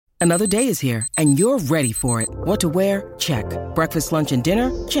Another day is here, and you're ready for it. What to wear? Check. Breakfast, lunch, and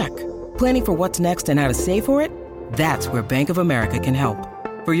dinner? Check. Planning for what's next and how to save for it? That's where Bank of America can help.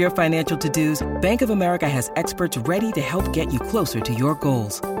 For your financial to-dos, Bank of America has experts ready to help get you closer to your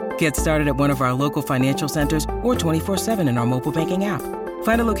goals. Get started at one of our local financial centers or 24/7 in our mobile banking app.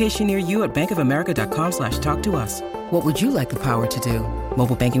 Find a location near you at bankofamerica.com/talktous. What would you like the power to do?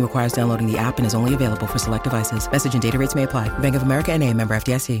 Mobile banking requires downloading the app and is only available for select devices. Message and data rates may apply. Bank of America N.A., member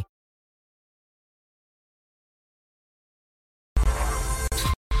FDIC.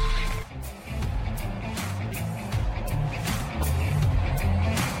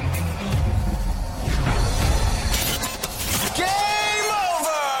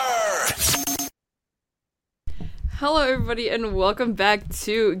 Hello everybody and welcome back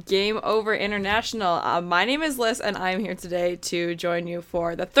to Game Over International. My name is Liz and I'm here today to join you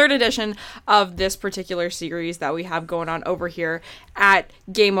for the third edition of this particular series that we have going on over here at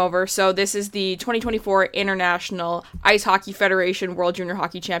Game Over. So this is the 2024 International Ice Hockey Federation World Junior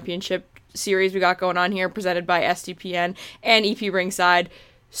Hockey Championship series we got going on here, presented by SDPN and EP Ringside.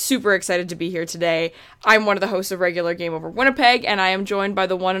 Super excited to be here today. I'm one of the hosts of regular Game Over Winnipeg, and I am joined by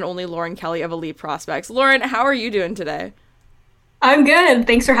the one and only Lauren Kelly of Elite Prospects. Lauren, how are you doing today? I'm good.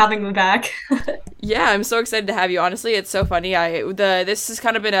 Thanks for having me back. Yeah, I'm so excited to have you. Honestly, it's so funny. This has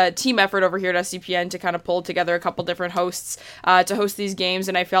kind of been a team effort over here at SCPN to kind of pull together a couple different hosts to host these games,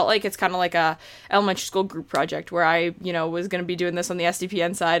 and I felt like it's kind of like a elementary school group project where I, was going to be doing this on the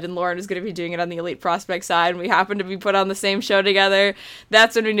SDPN side, and Lauren is going to be doing it on the Elite Prospect side, and we happened to be put on the same show together.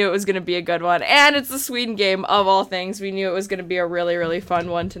 That's when we knew it was going to be a good one, and it's the Sweden game of all things. We knew it was going to be a really, really fun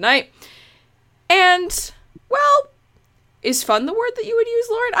one tonight, and, well, is fun the word that you would use,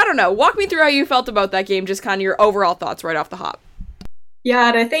 Lauren? I don't know. Walk me through how you felt about that game, just kind of your overall thoughts right off the hop. Yeah,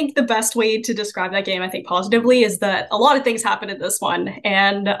 and I think the best way to describe that game, I think positively, is that a lot of things happened in this one.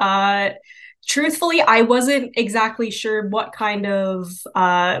 And truthfully, I wasn't exactly sure what kind of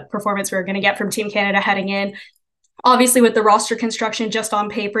performance we were going to get from Team Canada heading in. Obviously, with the roster construction just on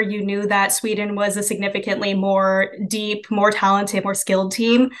paper, you knew that Sweden was a significantly more deep, more talented, more skilled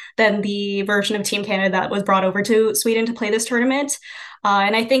team than the version of Team Canada that was brought over to Sweden to play this tournament.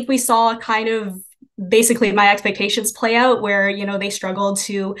 And I think we saw kind of basically my expectations play out where, they struggled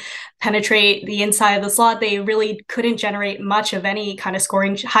to penetrate the inside of the slot. They really couldn't generate much of any kind of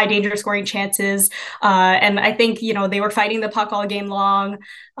scoring, high danger scoring chances. And I think, they were fighting the puck all game long.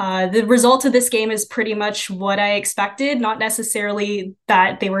 The result of this game is pretty much what I expected, not necessarily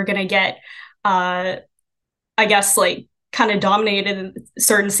that they were going to get, kind of dominated in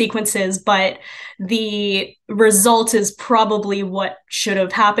certain sequences, but the result is probably what should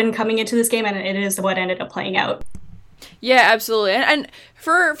have happened coming into this game, and it is what ended up playing out. Yeah, absolutely. And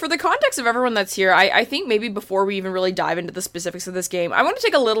for the context of everyone that's here, I think maybe before we even really dive into the specifics of this game, I want to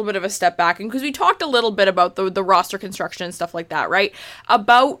take a little bit of a step back, and because we talked a little bit about the roster construction and stuff like that, right?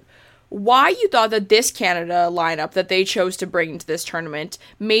 About why you thought that this Canada lineup that they chose to bring into this tournament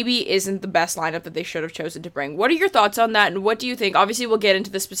maybe isn't the best lineup that they should have chosen to bring. What are your thoughts on that, and what do you think? Obviously, we'll get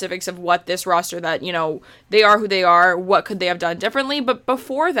into the specifics of what this roster that, they are who they are, what could they have done differently, but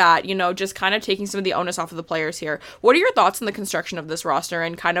before that, just kind of taking some of the onus off of the players here. What are your thoughts on the construction of this roster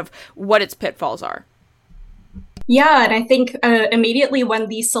and kind of what its pitfalls are? Yeah, and I think immediately when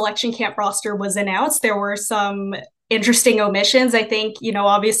the selection camp roster was announced, there were some interesting omissions. I think,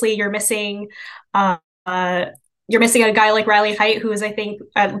 obviously you're missing a guy like Riley Heidt, who is, I think,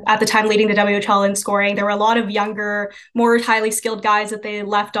 at the time leading the WHL in scoring. There were a lot of younger, more highly skilled guys that they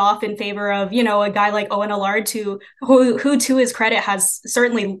left off in favor of, a guy like Owen Allard, who to his credit has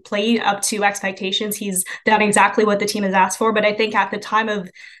certainly played up to expectations. He's done exactly what the team has asked for. But I think at the time of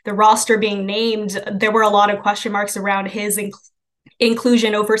the roster being named, there were a lot of question marks around his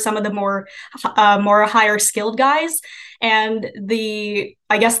inclusion over some of the more higher skilled guys. And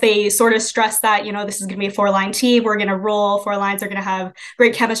I guess they sort of stress that, this is going to be a 4-line team. We're going to roll. 4 lines are going to have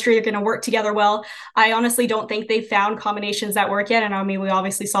great chemistry. They're going to work together well. I honestly don't think they've found combinations that work yet. And I mean, we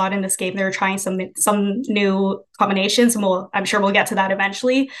obviously saw it in this game. They were trying some new combinations, and I'm sure we'll get to that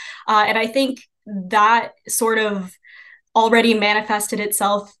eventually. And I think that sort of already manifested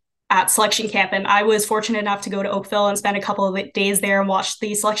itself at selection camp. And I was fortunate enough to go to Oakville and spend a couple of days there and watch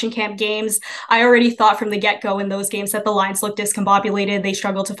the selection camp games. I already thought from the get-go in those games that the lines looked discombobulated. They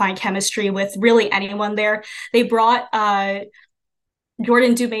struggled to find chemistry with really anyone there. They brought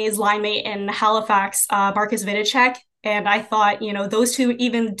Jordan Dumais' line mate in Halifax, Marcus Vidicek, And I thought, those two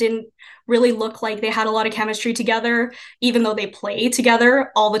even didn't really look like they had a lot of chemistry together, even though they play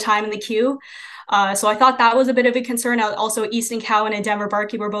together all the time in the queue. So I thought that was a bit of a concern. Also, Easton Cowan and Denver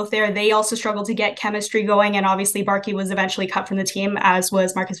Barkey were both there. They also struggled to get chemistry going. And obviously, Barkey was eventually cut from the team, as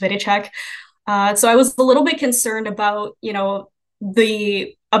was Marcus Vidicek. So I was a little bit concerned about,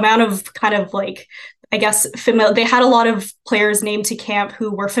 the amount of kind of like, I guess, they had a lot of players named to camp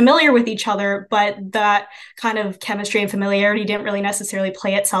who were familiar with each other, but that kind of chemistry and familiarity didn't really necessarily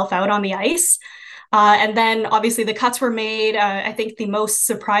play itself out on the ice. And then obviously the cuts were made. I think the most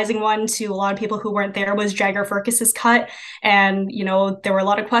surprising one to a lot of people who weren't there was Jagger Firkus's cut. And, there were a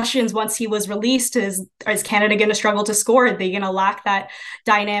lot of questions once he was released. Is Canada going to struggle to score? Are they going to lack that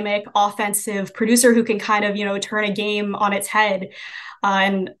dynamic offensive producer who can kind of, turn a game on its head?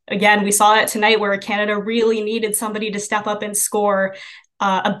 And again, we saw that tonight where Canada really needed somebody to step up and score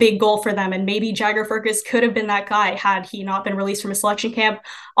a big goal for them. And maybe Jagger Firkus could have been that guy had he not been released from a selection camp.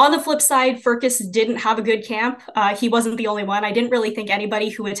 On the flip side, Firkus didn't have a good camp. He wasn't the only one. I didn't really think anybody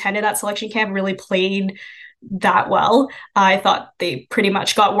who attended that selection camp really played that well. I thought they pretty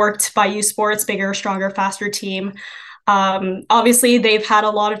much got worked by U Sports, bigger, stronger, faster team. Obviously, they've had a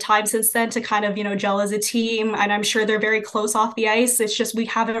lot of time since then to kind of, gel as a team, and I'm sure they're very close off the ice. It's just we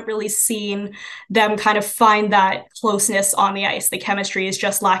haven't really seen them kind of find that closeness on the ice. The chemistry is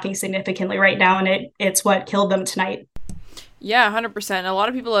just lacking significantly right now, and it's what killed them tonight. Yeah, 100%. A lot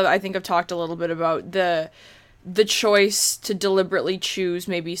of people, I think, have talked a little bit about the choice to deliberately choose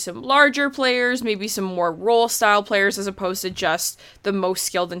maybe some larger players, maybe some more role style players, as opposed to just the most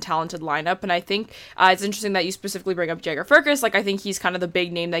skilled and talented lineup. And I think it's interesting that you specifically bring up Jagger Firkus. Like, I think he's kind of the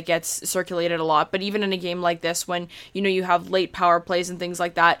big name that gets circulated a lot. But even in a game like this, when, you have late power plays and things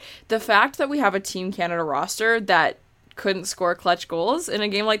like that, the fact that we have a Team Canada roster that couldn't score clutch goals in a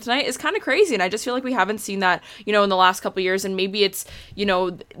game like tonight is kind of crazy, and I just feel like we haven't seen that in the last couple of years. And maybe it's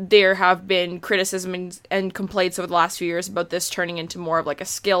there have been criticism and complaints over the last few years about this turning into more of like a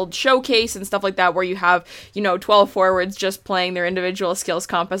skilled showcase and stuff like that, where you have 12 forwards just playing their individual skills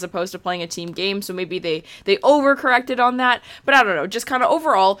comp as opposed to playing a team game. So maybe they overcorrected on that, but I don't know, just kind of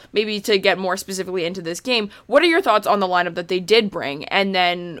overall, maybe to get more specifically into this game, what are your thoughts on the lineup that they did bring, and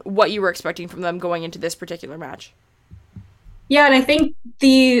then what you were expecting from them going into this particular match? Yeah, and I think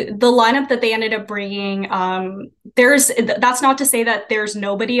the lineup that they ended up bringing, that's not to say that there's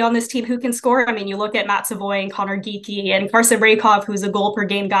nobody on this team who can score. I mean, you look at Matt Savoy and Connor Geekie and Carson Raykoff, who's a goal per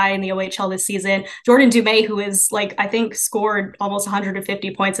game guy in the OHL this season. Jordan Dumais, who is I think scored almost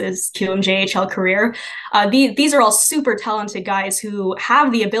 150 points in his QMJHL career. These are all super talented guys who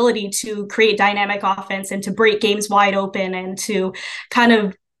have the ability to create dynamic offense and to break games wide open and to kind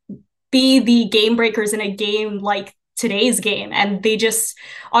of be the game breakers in a game like today's game. And they just,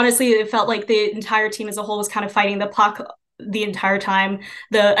 honestly, it felt like the entire team as a whole was kind of fighting the puck the entire time.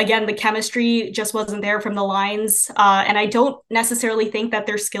 The chemistry just wasn't there from the lines. And I don't necessarily think that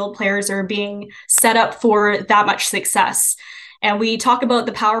their skilled players are being set up for that much success. And we talk about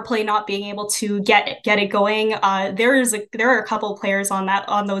the power play not being able to get it going. There are a couple of players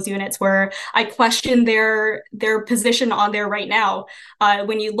on those units where I question their position on there right now.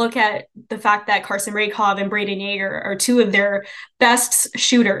 When you look at the fact that Carson Raykoff and Braden Yeager are two of their best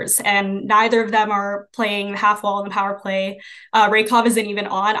shooters, and neither of them are playing half wall in the power play. Raykoff isn't even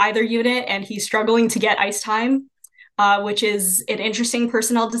on either unit, and he's struggling to get ice time. Which is an interesting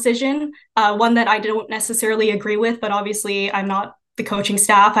personnel decision, one that I don't necessarily agree with, but obviously I'm not the coaching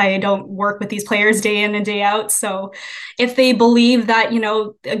staff. I don't work with these players day in and day out. So if they believe that,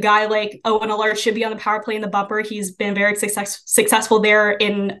 a guy like Owen Allard should be on the power play in the bumper, he's been very successful there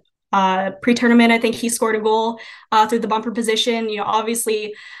in pre-tournament. I think he scored a goal through the bumper position.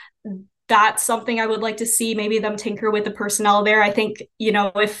 Obviously that's something I would like to see, maybe them tinker with the personnel there. I think,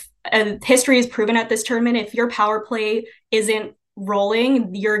 if history has proven at this tournament, if your power play isn't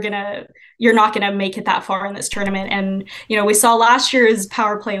rolling, you're not gonna make it that far in this tournament. And we saw last year's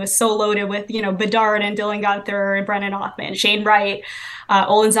power play was so loaded with Bedard and Dylan Gunther and Brennan Othman, Shane Wright,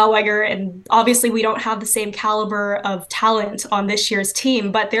 Olin Zellweger, and obviously we don't have the same caliber of talent on this year's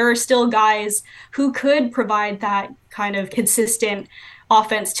team, but there are still guys who could provide that kind of consistent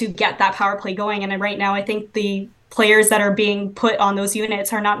offense to get that power play going. And right now I think the players that are being put on those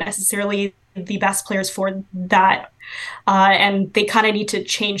units are not necessarily the best players for that. And they kind of need to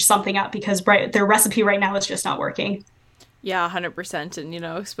change something up because their recipe right now is just not working. Yeah, 100%.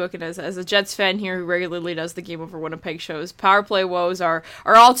 And, spoken as a Jets fan here who regularly does the Game Over Winnipeg shows, power play woes are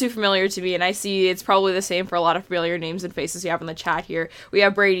all too familiar to me. And I see it's probably the same for a lot of familiar names and faces you have in the chat here. We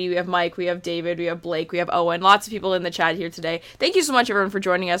have Brady, we have Mike, we have David, we have Blake, we have Owen. Lots of people in the chat here today. Thank you so much, everyone, for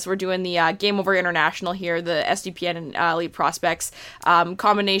joining us. We're doing the Game Over International here, the SDPN and Elite Prospects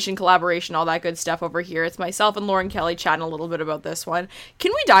combination, collaboration, all that good stuff over here. It's myself and Lauren Kelly chatting a little bit about this one.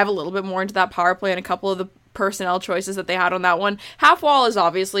 Can we dive a little bit more into that power play and a couple of the personnel choices that they had on that one? Half wall is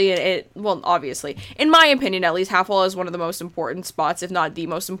obviously, in my opinion at least, half wall is one of the most important spots, if not the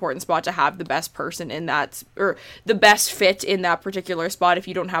most important spot, to have the best person in that, or the best fit in that particular spot. If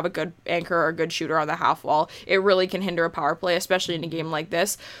you don't have a good anchor or a good shooter on the half wall, it really can hinder a power play, especially in a game like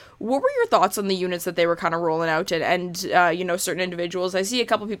this. What were your thoughts on the units that they were kind of rolling out, and certain individuals? I see a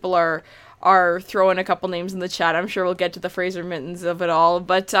couple people are throwing a couple names in the chat. I'm sure we'll get to the Fraser Mittens of it all.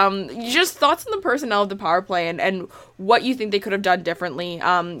 But just thoughts on the personnel of the power play and what you think they could have done differently,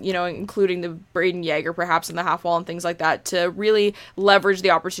 including the Braden Yeager perhaps in the half wall and things like that to really leverage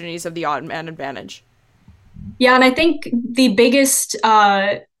the opportunities of the odd man advantage. Yeah, and I think the biggest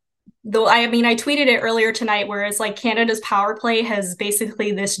though, I tweeted it earlier tonight, where it's like Canada's power play has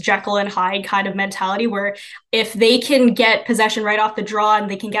basically this Jekyll and Hyde kind of mentality, where if they can get possession right off the draw and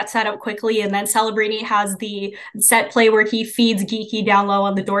they can get set up quickly, and then Celebrini has the set play where he feeds Geekie down low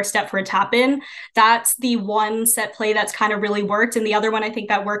on the doorstep for a tap in. That's the one set play that's kind of really worked. And the other one I think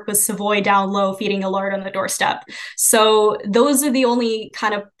that worked was Savoy down low feeding Allard on the doorstep. So those are the only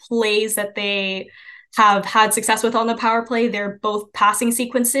kind of plays that they have had success with on the power play. They're both passing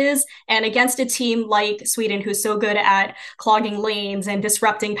sequences, and against a team like Sweden, who's so good at clogging lanes and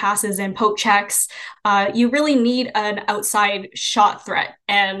disrupting passes and poke checks, you really need an outside shot threat.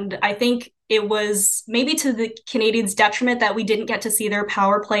 And I think it was maybe to the Canadians' detriment that we didn't get to see their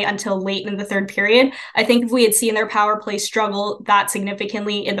power play until late in the third period. I think if we had seen their power play struggle that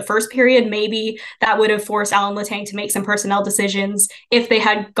significantly in the first period, maybe that would have forced Alan Letang to make some personnel decisions. If they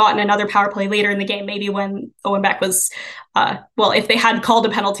had gotten another power play later in the game, maybe when Owen Beck was, if they had called a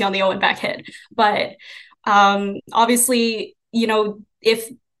penalty on the Owen Beck hit. But obviously, if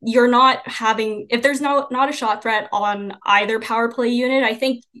there's not a shot threat on either power play unit, I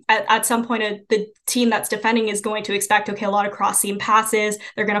think at some point the team that's defending is going to expect, okay, a lot of cross seam passes,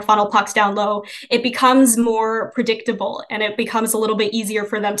 they're going to funnel pucks down low. It becomes more predictable, and it becomes a little bit easier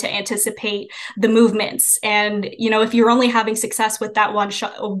for them to anticipate the movements. And, if you're only having success with that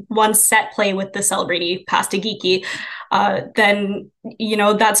one set play with the Celebrini pass to Geekie, then,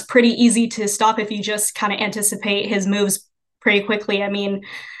 that's pretty easy to stop if you just kind of anticipate his moves pretty quickly. I mean,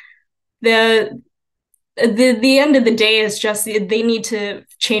 the end of the day is just they need to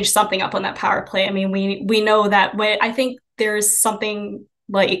change something up on that power play. I mean, we know that I think there's something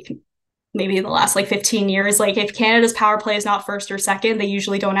like maybe in the last 15 years, if Canada's power play is not first or second, they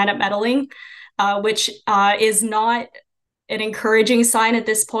usually don't end up medaling, which is not an encouraging sign at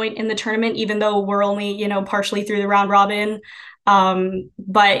this point in the tournament, even though we're only, partially through the round robin.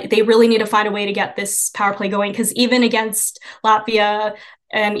 But they really need to find a way to get this power play going, because even against Latvia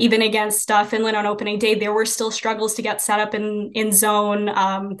and even against Finland on opening day, there were still struggles to get set up in zone,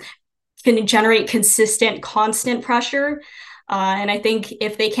 can generate consistent, constant pressure. And I think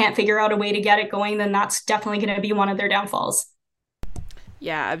if they can't figure out a way to get it going, then that's definitely going to be one of their downfalls.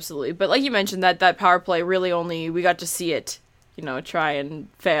 Yeah, absolutely. But like you mentioned, that power play really we got to see it, try and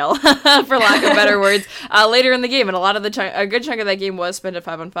fail, for lack of better words, later in the game. And a good chunk of that game was spent at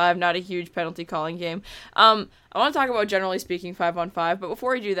 5-on-5, not a huge penalty calling game. I want to talk about, generally speaking, 5-on-5, but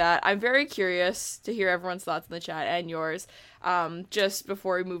before we do that, I'm very curious to hear everyone's thoughts in the chat and yours, just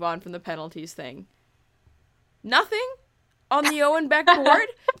before we move on from the penalties thing. Nothing on the Owen Beck board?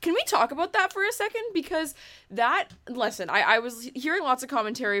 Can we talk about that for a second? Because I was hearing lots of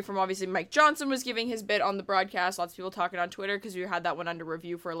commentary from, obviously, Mike Johnson was giving his bit on the broadcast, lots of people talking on Twitter, because we had that one under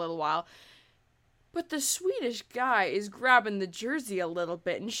review for a little while. But the Swedish guy is grabbing the jersey a little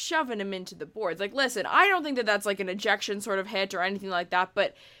bit and shoving him into the boards. Listen, I don't think that that's an ejection sort of hit or anything like that,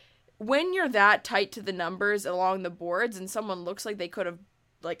 but when you're that tight to the numbers along the boards and someone looks like they could have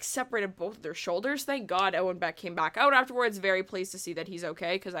separated both of their shoulders, thank God Owen Beck came back out afterwards. Very pleased to see that he's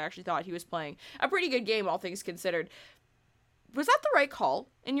okay, because I actually thought he was playing a pretty good game, all things considered. Was that the right call,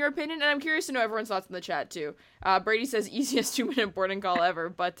 in your opinion? And I'm curious to know everyone's thoughts in the chat, too. Brady says, easiest 2-minute boarding call ever,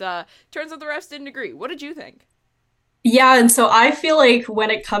 but turns out the refs didn't agree. What did you think? Yeah, and so I feel like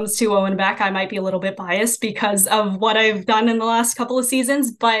when it comes to Owen Beck, I might be a little bit biased because of what I've done in the last couple of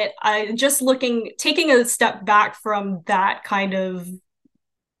seasons, but taking a step back from that kind of,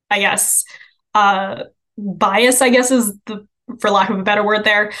 I guess, bias, I guess is the for lack of a better word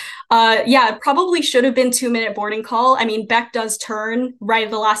there. Yeah, it probably should have been 2-minute boarding call. I mean, Beck does turn right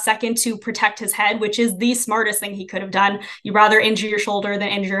at the last second to protect his head, which is the smartest thing he could have done. You'd rather injure your shoulder than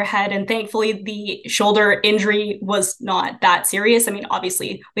injure your head. And thankfully, the shoulder injury was not that serious. I mean,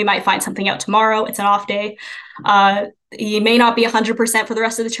 obviously, we might find something out tomorrow. It's an off day. He may not be 100% for the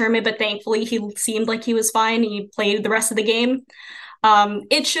rest of the tournament, but thankfully, he seemed like he was fine. He played the rest of the game.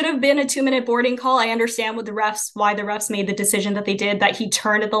 It should have been a 2-minute boarding call. I understand why the refs made the decision that they did, that he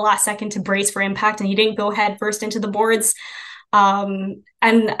turned at the last second to brace for impact and he didn't go head first into the boards. And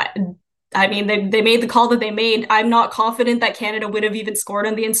I mean, they made the call that they made. I'm not confident that Canada would have even scored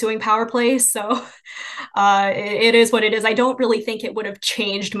on the ensuing power play. So it is what it is. I don't really think it would have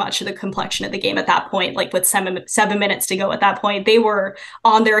changed much of the complexion of the game at that point. Like with 7 minutes to go at that point, they were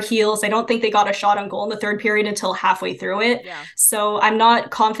on their heels. I don't think they got a shot on goal in the third period until halfway through it. Yeah. So I'm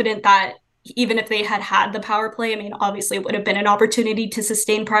not confident that even if they had the power play, I mean, obviously it would have been an opportunity to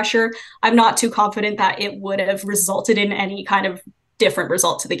sustain pressure. I'm not too confident that it would have resulted in any kind of different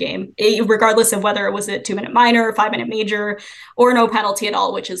result to the game, regardless of whether it was a 2-minute minor, 5-minute major, or no penalty at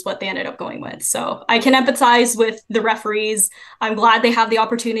all, which is what they ended up going with. So I can empathize with the referees. I'm glad they have the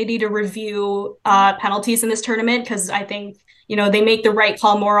opportunity to review penalties in this tournament, because I think, they make the right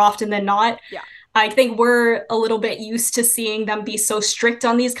call more often than not. Yeah. I think we're a little bit used to seeing them be so strict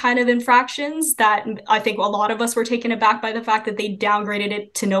on these kind of infractions that I think a lot of us were taken aback by the fact that they downgraded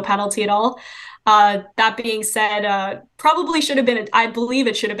it to no penalty at all. That being said, probably should have been, I believe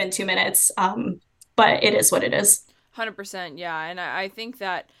it should have been 2 minutes, but it is what it is. 100%, yeah. And I think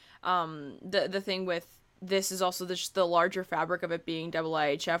that the thing with this is also just the larger fabric of it being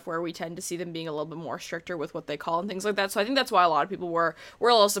IIHF, where we tend to see them being a little bit more stricter with what they call and things like that. So I think that's why a lot of people were a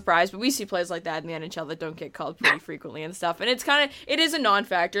little surprised, but we see plays like that in the NHL that don't get called pretty frequently and stuff. And it is a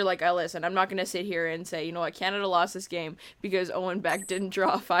non-factor. Like, I'm not going to sit here and say, you know what, Canada lost this game because Owen Beck didn't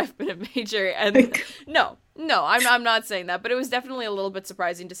draw a 5-minute major. And no, I'm not saying that, but it was definitely a little bit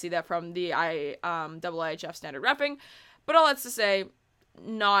surprising to see that from the IIHF standard reffing. But all that's to say,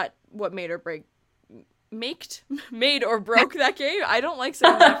 not what made or broke that game. I don't like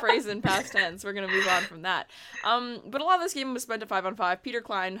saying that phrase in past tense. We're going to move on from that. But a lot of this game was spent at 5-on-5. Peter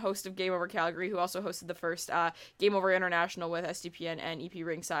Klein, host of Game Over Calgary, who also hosted the first Game Over International with SDPN and EP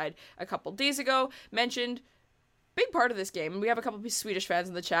Ringside a couple days ago, mentioned big part of this game, and we have a couple of Swedish fans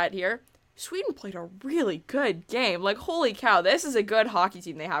in the chat here. Sweden played a really good game. Like, holy cow, this is a good hockey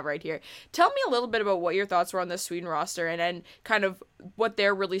team they have right here. Tell me a little bit about what your thoughts were on this Sweden roster and kind of what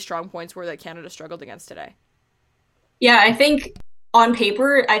their really strong points were that Canada struggled against today. Yeah, I think on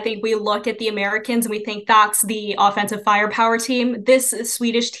paper, I think we look at the Americans and we think that's the offensive firepower team. This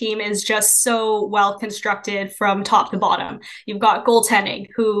Swedish team is just so well constructed from top to bottom. You've got goaltending,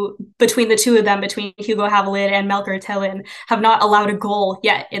 who between the two of them, between Hugo Havelid and Melker Tillin, have not allowed a goal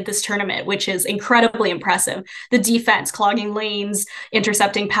yet in this tournament, which is incredibly impressive. The defense, clogging lanes,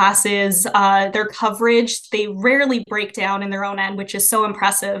 intercepting passes, their coverage, they rarely break down in their own end, which is so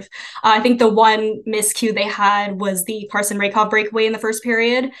impressive. I think the one miscue they had was the Carson Raycroft breakaway in the first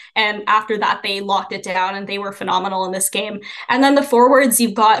period, and after that they locked it down and they were phenomenal in this game. And then the forwards,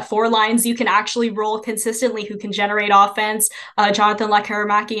 you've got four lines you can actually roll consistently who can generate offense. Jonathan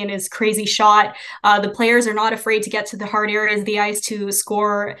Lekaramäki and his crazy shot. The players are not afraid to get to the hard areas of the ice to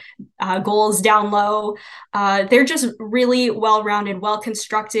score goals down low. They're just really well-rounded,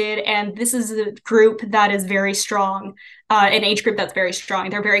 well-constructed, and this is a group that is very strong. An age group that's very strong.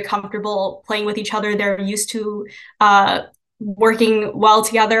 They're very comfortable playing with each other. They're used to working well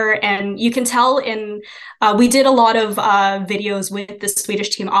together, and you can tell we did a lot of videos with the Swedish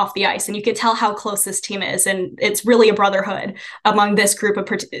team off the ice, and you could tell how close this team is, and it's really a brotherhood among this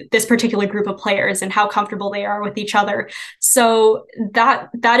particular group of players and how comfortable they are with each other. So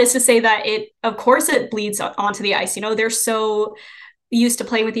that is to say that of course it bleeds onto the ice. They're so used to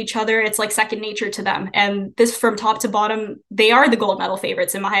playing with each other. It's like second nature to them. And this, from top to bottom, they are the gold medal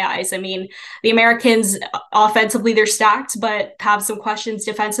favorites in my eyes. I mean, the Americans, offensively, they're stacked, but have some questions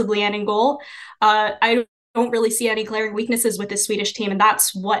defensively and in goal. I don't really see any glaring weaknesses with this Swedish team, and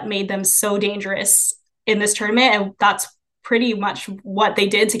that's what made them so dangerous in this tournament. And that's pretty much what they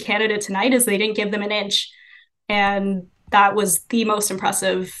did to Canada tonight, is they didn't give them an inch. And that was the most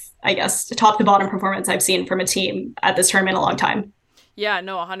impressive, I guess, top to bottom performance I've seen from a team at this tournament in a long time. Yeah,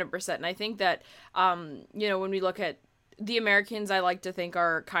 no, 100%. And I think that, when we look at the Americans, I like to think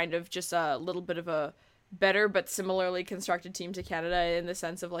are kind of just a little bit of a better but similarly constructed team to Canada, in the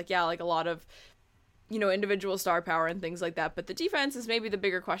sense of a lot of individual star power and things like that. But the defense is maybe the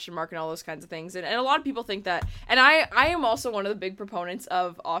bigger question mark and all those kinds of things. And a lot of people think that. And I am also one of the big proponents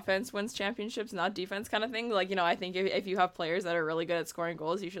of offense wins championships, not defense kind of thing. Like, I think if you have players that are really good at scoring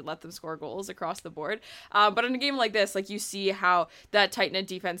goals, you should let them score goals across the board. But in a game like this, like, you see how that tight-knit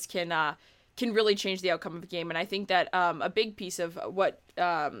defense can really change the outcome of the game. And I think that a big piece of what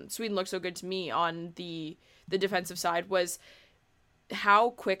Sweden looked so good to me on the defensive side was how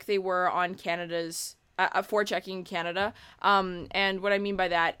quick they were on Canada's forechecking Canada. And what I mean by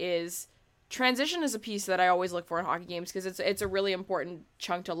that is transition is a piece that I always look for in hockey games, because it's a really important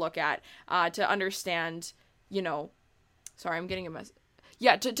chunk to look at, to understand, sorry, I'm getting a mess.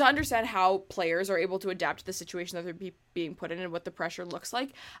 Yeah, to understand how players are able to adapt to the situation that they're being put in and what the pressure looks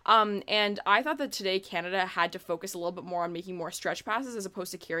like. And I thought that today Canada had to focus a little bit more on making more stretch passes as opposed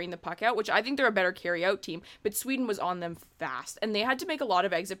to carrying the puck out, which I think they're a better carry-out team, but Sweden was on them fast. And they had to make a lot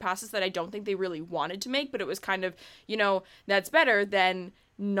of exit passes that I don't think they really wanted to make, but it was kind of, that's better than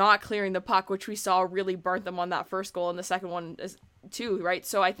not clearing the puck, which we saw really burnt them on that first goal, and the second one is too, right?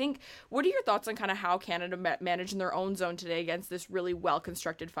 So I think, what are your thoughts on kind of how Canada managed in their own zone today against this really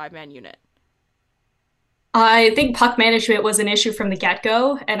well-constructed 5-man unit? I think puck management was an issue from the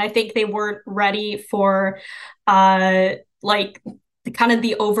get-go, and I think they weren't ready for the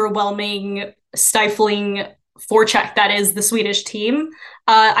overwhelming, stifling forecheck that is the Swedish team.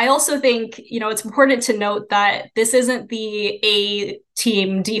 I also think, it's important to note that this isn't the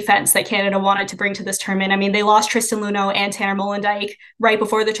A-team defense that Canada wanted to bring to this tournament. I mean, they lost Tristan Luneau and Tanner Molendyk right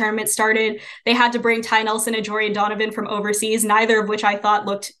before the tournament started. They had to bring Ty Nelson and Jorian Donovan from overseas, neither of which I thought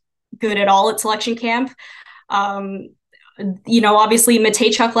looked good at all at selection camp. Obviously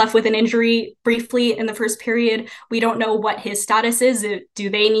Matejchuk left with an injury briefly in the first period. We don't know what his status is. Do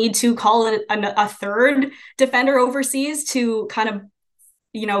they need to call a third defender overseas to kind of,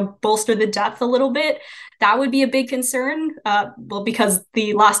 bolster the depth a little bit? That would be a big concern. Because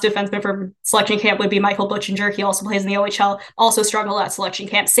the last defenseman for selection camp would be Michael Butchinger. He also plays in the OHL, also struggled at selection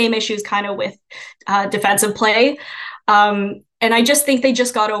camp. Same issues kind of with defensive play. And I just think they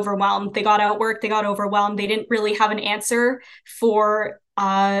just got overwhelmed. They got outworked. They got overwhelmed. They didn't really have an answer for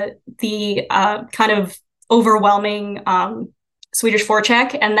the kind of overwhelming Swedish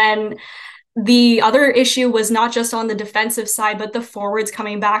forecheck. And then the other issue was not just on the defensive side, but the forwards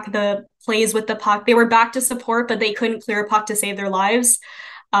coming back, the plays with the puck. They were back to support, but they couldn't clear a puck to save their lives.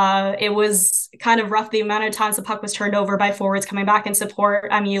 It was kind of rough, the amount of times the puck was turned over by forwards coming back in support.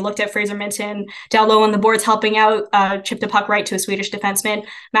 I mean, you looked at Fraser Minton down low on the boards helping out, chipped a puck right to a Swedish defenseman.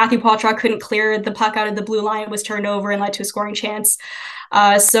 Matthew Poitras couldn't clear the puck out of the blue line, was turned over and led to a scoring chance.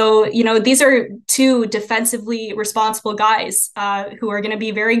 So these are two defensively responsible guys who are going to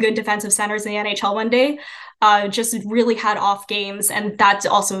be very good defensive centers in the NHL one day. Just really had off games, and that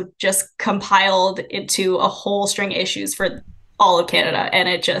also just compiled into a whole string of issues for all of Canada, and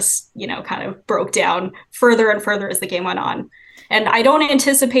it just, kind of broke down further and further as the game went on. And I don't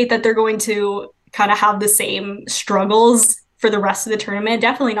anticipate that they're going to kind of have the same struggles for the rest of the tournament,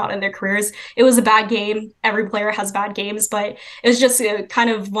 definitely not in their careers. It was a bad game. Every player has bad games, but it was just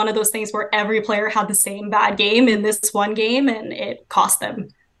kind of one of those things where every player had the same bad game in this one game, and it cost them.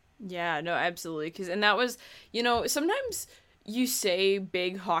 Yeah, no, absolutely. And that was, sometimes you say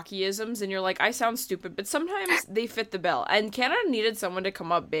big hockeyisms and you're like, I sound stupid, but sometimes they fit the bill. And Canada needed someone to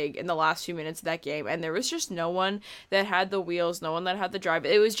come up big in the last few minutes of that game, and there was just no one that had the wheels, no one that had the drive.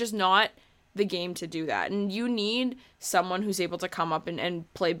 It was just not the game to do that. And you need someone who's able to come up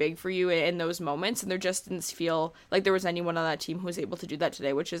and play big for you in those moments, and there just didn't feel like there was anyone on that team who was able to do that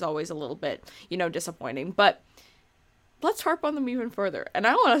today, which is always a little bit, disappointing. But let's harp on them even further. And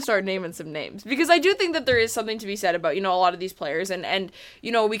I want to start naming some names, because I do think that there is something to be said about, a lot of these players. And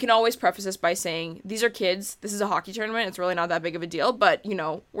we can always preface this by saying, these are kids. This is a hockey tournament. It's really not that big of a deal. But,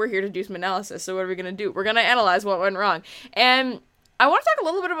 we're here to do some analysis. So what are we going to do? We're going to analyze what went wrong. And I want to talk a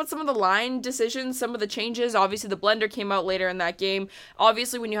little bit about some of the line decisions, some of the changes. Obviously, the blender came out later in that game.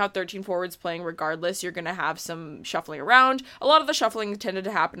 Obviously, when you have 13 forwards playing regardless, you're going to have some shuffling around. A lot of the shuffling tended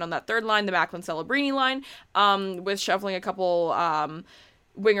to happen on that third line, the Macklin-Celebrini line, with shuffling a couple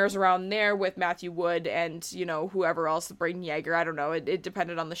wingers around there with Matthew Wood and, whoever else, the Braden Yeager. I don't know. It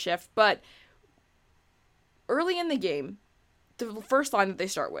depended on the shift. But early in the game, the first line that they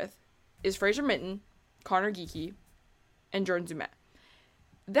start with is Fraser Minton, Connor Geekie, and Jordan Zumet.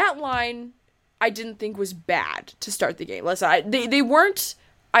 That line, I didn't think was bad to start the game. Listen, they weren't.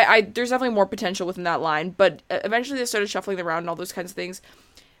 There's definitely more potential within that line, but eventually they started shuffling around and all those kinds of things.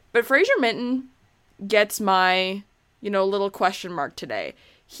 But Fraser Minton gets my, little question mark today.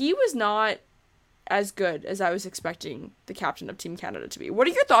 He was not as good as I was expecting the captain of Team Canada to be. What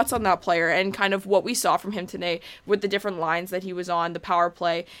are your thoughts on that player and kind of what we saw from him today with the different lines that he was on, the power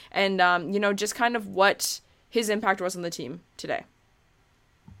play, and, just kind of what his impact was on the team today?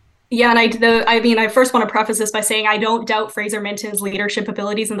 Yeah, and I first want to preface this by saying I don't doubt Fraser Minton's leadership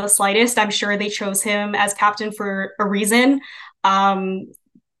abilities in the slightest. I'm sure they chose him as captain for a reason.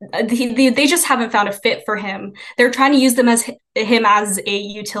 They just haven't found a fit for him. They're trying to use him as a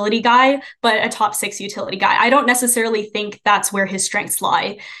utility guy, but a top 6 utility guy. I don't necessarily think that's where his strengths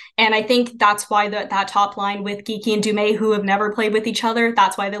lie. And I think that's why that top line with Geekie and Dumais, who have never played with each other,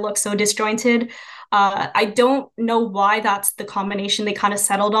 that's why they look so disjointed. I don't know why that's the combination they kind of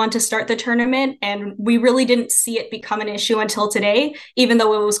settled on to start the tournament. And we really didn't see it become an issue until today, even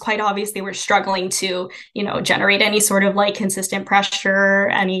though it was quite obvious they were struggling to, generate any sort of like consistent pressure,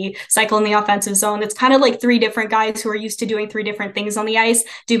 any cycle in the offensive zone. It's kind of like 3 different guys who are used to doing 3 different things on the ice.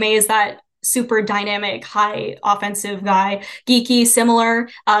 Dumais is that super dynamic, high offensive guy. Geekie, similar.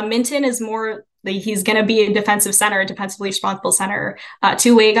 Minton is more, he's going to be a defensive center, a defensively responsible center,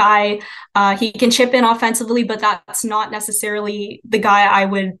 two-way guy. He can chip in offensively, but that's not necessarily the guy I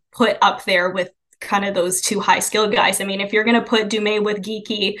would put up there with kind of those 2 high-skilled guys. I mean, if you're going to put Dumais with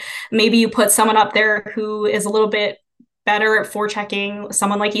Geekie, maybe you put someone up there who is a little bit better at forechecking,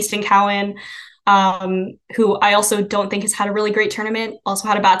 someone like Easton Cowan, who I also don't think has had a really great tournament, also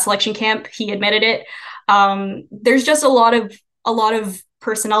had a bad selection camp. He admitted it. There's just a lot of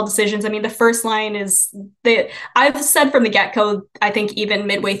personnel decisions. I mean, the first line is I've said from the get-go, I think even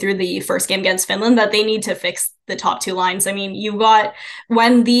midway through the first game against Finland, that they need to fix the top 2 lines. I mean, you got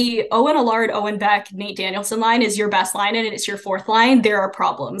when the Owen Allard, Owen Beck, Nate Danielson line is your best line and it's your 4th line, there are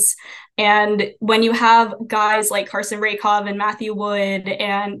problems. And when you have guys like Carson Raycov and Matthew Wood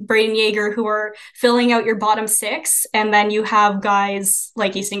and Brayden Yager who are filling out your bottom 6, and then you have guys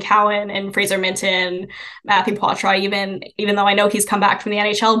like Easton Cowan and Fraser Minton, Matthew Poitras, even though I know he's come back from the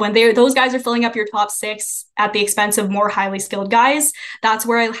NHL, when those guys are filling up your top 6 at the expense of more highly skilled guys, that's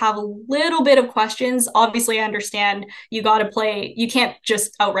where I have a little bit of questions. Obviously, I understand you got to play. You can't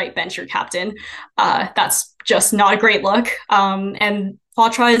just outright bench your captain. That's just not a great look. And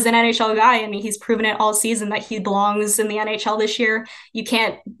Poitras is an NHL guy. I mean, he's proven it all season that he belongs in the NHL this year. You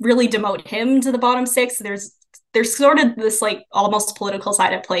can't really demote him to the bottom 6. There's sort of this like almost political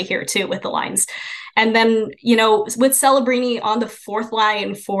side at play here too with the lines. And then, with Celebrini on the 4th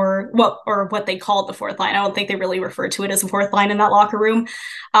line for what they called the 4th line, I don't think they really referred to it as a 4th line in that locker room.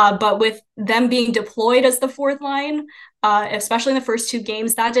 But with them being deployed as the 4th line, especially in the first 2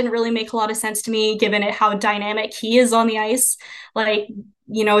 games, that didn't really make a lot of sense to me, given how dynamic he is on the ice. Like,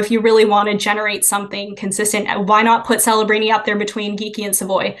 if you really want to generate something consistent, why not put Celebrini up there between Geekie and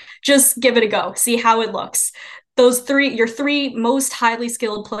Savoie? Just give it a go. See how it looks. Your 3 most highly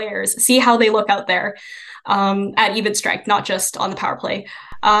skilled players, see how they look out there at even strength, not just on the power play.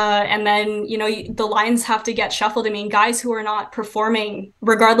 And then, the lines have to get shuffled. I mean, guys who are not performing,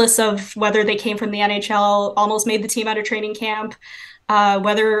 regardless of whether they came from the NHL, almost made the team out of training camp,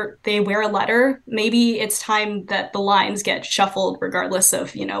 whether they wear a letter, maybe it's time that the lines get shuffled regardless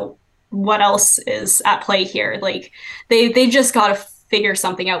of, what else is at play here. Like, they just got to figure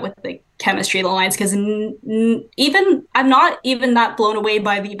something out with the chemistry of the lines, because I'm not even that blown away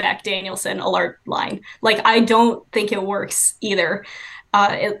by the Beck Danielson Allard line. Like, I don't think it works either.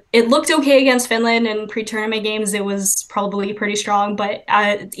 It looked okay against Finland in pre-tournament games. It was probably pretty strong, but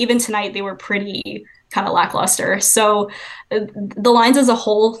even tonight they were pretty kind of lackluster. So the lines as a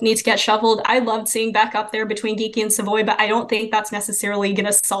whole need to get shuffled. I loved seeing Beck up there between Geekie and Savoie, but I don't think that's necessarily going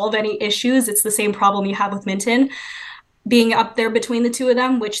to solve any issues. It's the same problem you have with Minton being up there between the 2 of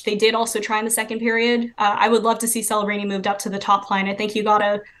them, which they did also try in the second period. I would love to see Celebrini moved up to the top line. I think you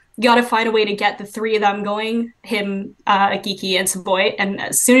gotta find a way to get the 3 of them going, him, Geekie, and Savoie. And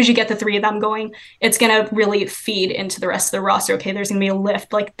as soon as you get the 3 of them going, it's gonna really feed into the rest of the roster. Okay, there's gonna be a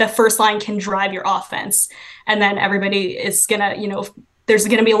lift. Like, the first line can drive your offense, and then everybody is gonna, there's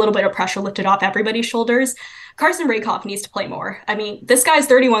gonna be a little bit of pressure lifted off everybody's shoulders. Carson Raycov needs to play more. I mean, this guy's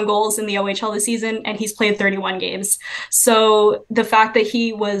 31 goals in the OHL this season, and he's played 31 games. So the fact that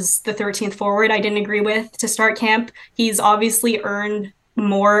he was the 13th forward, I didn't agree with to start camp. He's obviously earned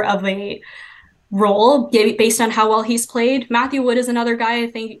more of a role based on how well he's played. Matthew Wood is another guy I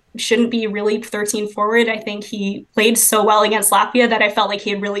think shouldn't be really 13 forward. I think he played so well against Latvia that I felt like he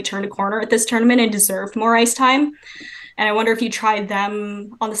had really turned a corner at this tournament and deserved more ice time. And I wonder if you tried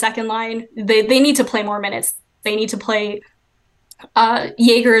them on the second line. They need to play more minutes. They need to play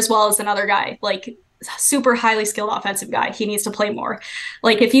Yager as well as another guy. Like, super highly skilled offensive guy. He needs to play more.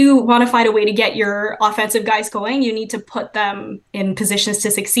 Like if you want to find a way to get your offensive guys going, you need to put them in positions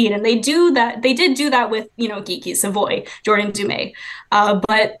to succeed. And they do that. They did do that with, Geeky, Savoy, Jordan Dumais.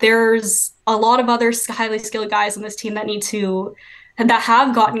 But there's a lot of other highly skilled guys on this team that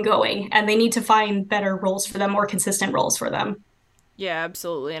have gotten going, and they need to find better roles for them, more consistent roles for them. Yeah,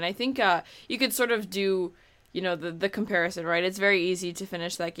 absolutely. And I think you could sort of do, the comparison, right? It's very easy to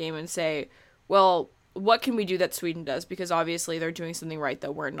finish that game and say, well, what can we do that Sweden does? Because obviously they're doing something right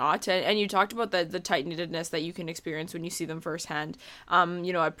that we're not. And you talked about the tight-knittedness that you can experience when you see them firsthand,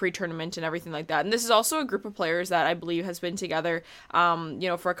 at pre-tournament and everything like that. And this is also a group of players that I believe has been together,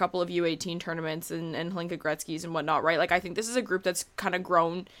 for a couple of U18 tournaments and Hlinka Gretzky's and whatnot, right? Like, I think this is a group that's kind of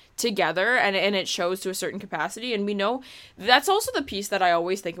grown together, and it shows to a certain capacity. And we know that's also the piece that I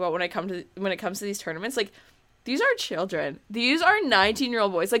always think about when it comes to these tournaments. Like, these are children. These are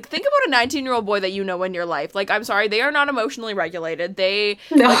 19-year-old boys. Like, think about a 19-year-old boy that you know in your life. Like, I'm sorry, they are not emotionally regulated. They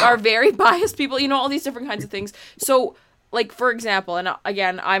are very biased people, all these different kinds of things. So, like, for example, and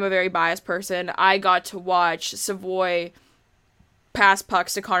again, I'm a very biased person, I got to watch Savoy pass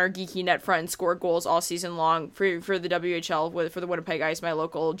pucks to Connor Geeky net front and score goals all season long for the WHL, for the Winnipeg Ice, my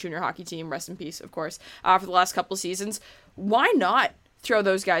local junior hockey team, rest in peace, of course, for the last couple seasons. Why not throw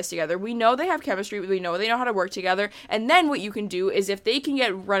those guys together? We know they have chemistry. We know they know how to work together. And then what you can do is if they can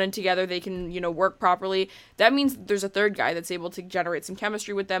get running together, they can, work properly. That means there's a third guy that's able to generate some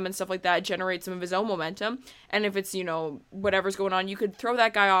chemistry with them and stuff like that, generate some of his own momentum. And if it's, whatever's going on, you could throw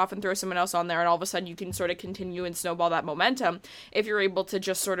that guy off and throw someone else on there. And all of a sudden you can sort of continue and snowball that momentum if you're able to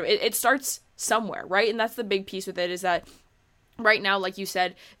just sort of, it starts somewhere, right? And that's the big piece with it, is that right now, like you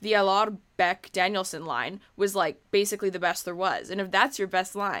said, the Allard Beck Danielson line was like basically the best there was. And if that's your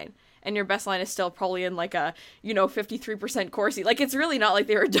best line, and your best line is still probably in like a, 53% Corsi, like it's really not like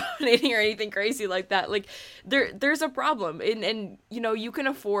they were dominating or anything crazy like that. Like there's a problem. And you can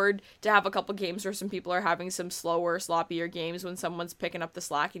afford to have a couple games where some people are having some slower, sloppier games when someone's picking up the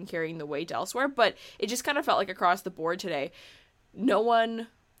slack and carrying the weight elsewhere. But it just kind of felt like across the board today, no one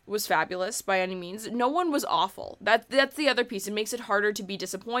was fabulous by any means. No one was awful. That's the other piece. It makes it harder to be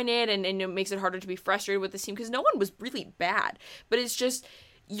disappointed, and it makes it harder to be frustrated with this team, because no one was really bad. But it's just,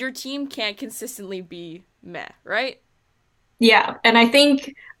 your team can't consistently be meh, right? Yeah, and I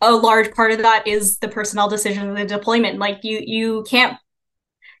think a large part of that is the personnel decision and the deployment. Like you can't,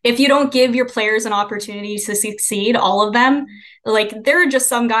 if you don't give your players an opportunity to succeed, all of them, like there are just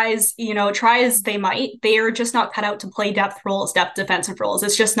some guys, try as they might, they are just not cut out to play depth defensive roles.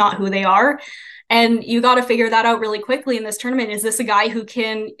 It's just not who they are. And you got to figure that out really quickly in this tournament. Is this a guy who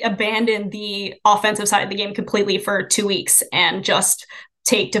can abandon the offensive side of the game completely for 2 weeks and just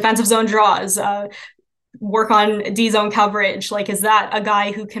take defensive zone draws, work on D-zone coverage? Like, is that a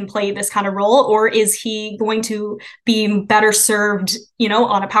guy who can play this kind of role, or is he going to be better served,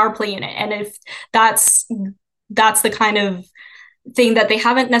 on a power play unit? And if that's the kind of thing that they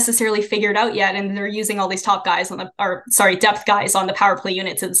haven't necessarily figured out yet, and they're using all these depth guys on the power play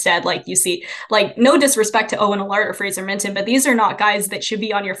units instead. Like, you see, like, no disrespect to Owen Allard or Fraser Minton, but these are not guys that should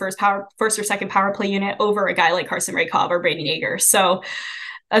be on your first or second power play unit over a guy like Carson Rehkov or Brayden Yager. So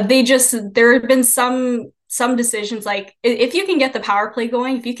there have been some decisions, like if you can get the power play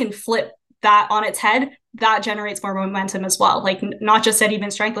going, if you can flip that on its head, that generates more momentum as well. Like, not just at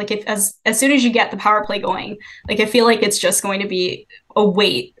even strength, like if as soon as you get the power play going, like I feel like it's just going to be a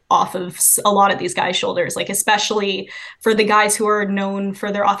weight off of a lot of these guys' shoulders, like especially for the guys who are known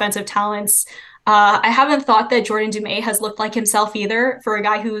for their offensive talents. I haven't thought that Jordan Dumais has looked like himself either, for a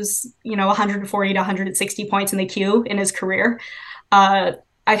guy who's 140 to 160 points in the queue in his career.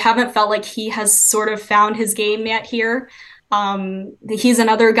 I haven't felt like he has sort of found his game yet here. He's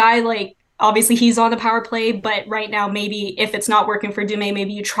another guy, like, obviously he's on the power play, but right now, maybe if it's not working for Dumais,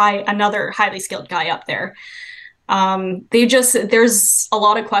 maybe you try another highly skilled guy up there. There's a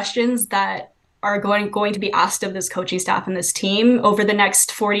lot of questions that are going to be asked of this coaching staff and this team over the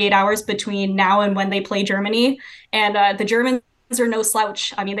next 48 hours between now and when they play Germany. And the Germans are no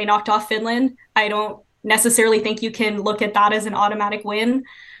slouch. I mean, they knocked off Finland. I don't necessarily think you can look at that as an automatic win.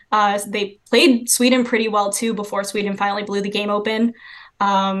 They played Sweden pretty well too before Sweden finally blew the game open.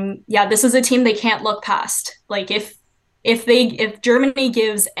 This is a team they can't look past. Like, if Germany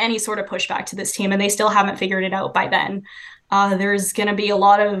gives any sort of pushback to this team and they still haven't figured it out by then, there's going to be a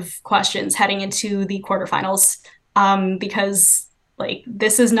lot of questions heading into the quarterfinals, because like,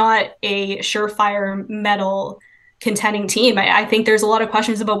 this is not a surefire medal contending team. I think there's a lot of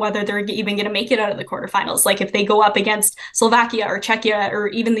questions about whether they're even going to make it out of the quarterfinals. Like, if they go up against Slovakia or Czechia or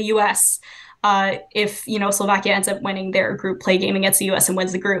even the US, if, Slovakia ends up winning their group play game against the US and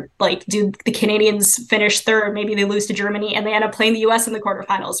wins the group. Like, do the Canadians finish third? Maybe they lose to Germany and they end up playing the US in the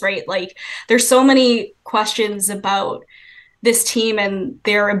quarterfinals, right? Like, there's so many questions about this team and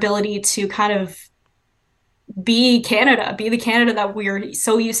their ability to kind of be the Canada that we're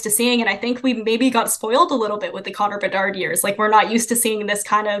so used to seeing. And I think we maybe got spoiled a little bit with the Connor Bedard years. Like, we're not used to seeing this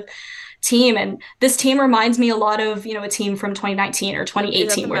kind of team. And this team reminds me a lot of, a team from 2019 or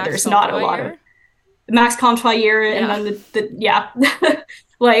 2018 where there's not a lot of Max Comtois year. Yeah. And then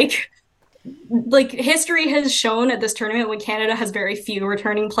like history has shown at this tournament when Canada has very few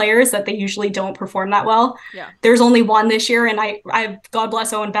returning players that they usually don't perform that well. Yeah. There's only one this year, and I God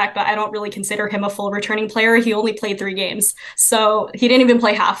bless Owen Beck, but I don't really consider him a full returning player. He only played 3 games. So he didn't even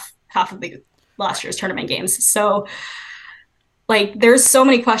play half of the last year's tournament games. So like, there's so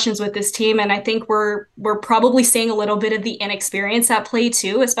many questions with this team, and I think we're probably seeing a little bit of the inexperience at play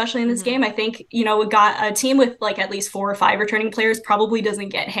too, especially in this game. I think, we got a team with like at least 4 or 5 returning players probably doesn't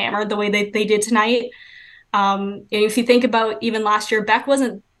get hammered the way they did tonight. And if you think about even last year, Beck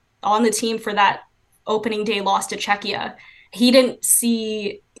wasn't on the team for that opening day loss to Czechia. He didn't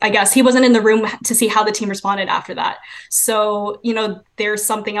see, I guess he wasn't in the room to see how the team responded after that. So, there's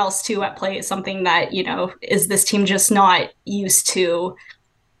something else too at play, something that, is this team just not used to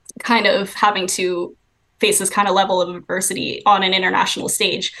kind of having to face this kind of level of adversity on an international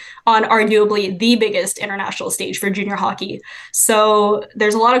stage, on arguably the biggest international stage for junior hockey. So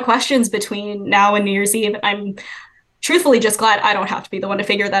there's a lot of questions between now and New Year's Eve. I'm truthfully just glad I don't have to be the one to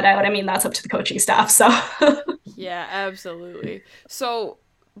figure that out. I mean, that's up to the coaching staff. So yeah, absolutely. So,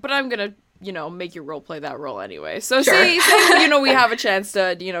 but I'm going to, make your role play that role anyway. So sure. say, we have a chance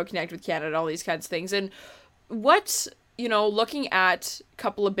to, connect with Canada, all these kinds of things. And what, looking at a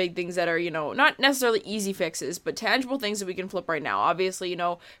couple of big things that are, not necessarily easy fixes, but tangible things that we can flip right now. Obviously,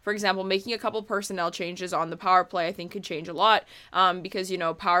 for example, making a couple personnel changes on the power play, I think could change a lot, because,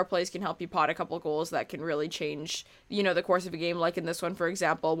 power plays can help you pot a couple of goals that can really change, the course of a game. Like in this one, for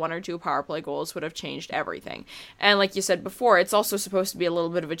example, 1 or 2 power play goals would have changed everything. And like you said before, it's also supposed to be a little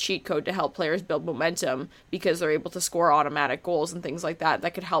bit of a cheat code to help players build momentum because they're able to score automatic goals and things like that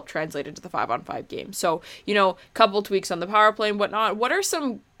could help translate into the 5-on-5 game. So, couple tweaks on the power play and whatnot. What are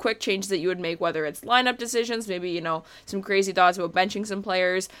some quick changes that you would make, whether it's lineup decisions, maybe, some crazy thoughts about benching some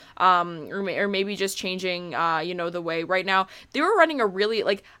players, or maybe just changing, the way right now they were running a really,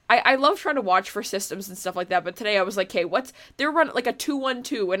 like, I love trying to watch for systems and stuff like that, but today I was like, hey, they were running like a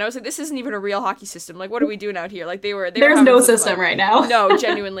 2-1-2, and I was like, this isn't even a real hockey system. Like, what are we doing out here? Like, there's no system right now. No,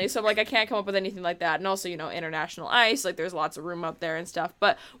 genuinely. So I'm like, I can't come up with anything like that. And also, international ice, like, there's lots of room up there and stuff.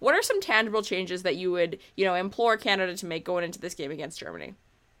 But what are some tangible changes that you would, implore Canada to make going into this game against Germany?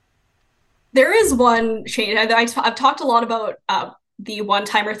 There is one change. I've talked a lot about the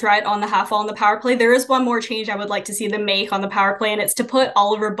one-timer threat on the half wall on the power play. There is one more change I would like to see them make on the power play, and it's to put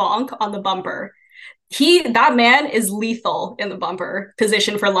Oliver Bonk on the bumper. That man is lethal in the bumper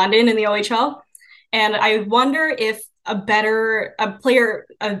position for London in the OHL. And I wonder if putting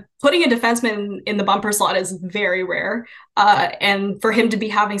a defenseman in the bumper slot is very rare. And for him to be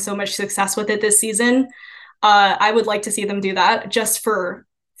having so much success with it this season, I would like to see them do that just for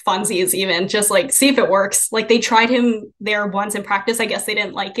funsies, even just like see if it works. Like, they tried him there once in practice. I guess they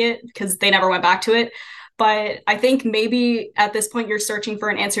didn't like it because they never went back to it. But I think maybe at this point you're searching for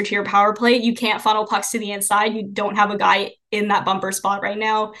an answer to your power play. You can't funnel pucks to the inside. You don't have a guy in that bumper spot right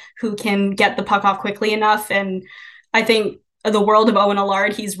now who can get the puck off quickly enough. And I think the world of Owen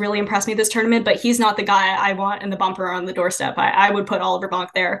Allard, he's really impressed me this tournament, but he's not the guy I want in the bumper on the doorstep. I would put Oliver Bonk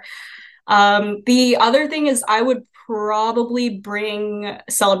there. The other thing is I would probably bring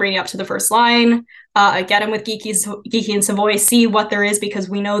Celebrini up to the first line, get him with Geekie and Savoy, see what there is, because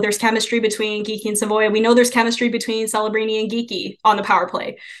we know there's chemistry between Geekie and Savoy. We know there's chemistry between Celebrini and Geekie on the power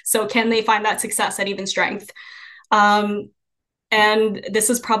play. So can they find that success at even strength? And this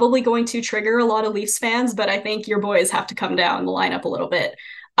is probably going to trigger a lot of Leafs fans, but I think your boys have to come down the lineup a little bit,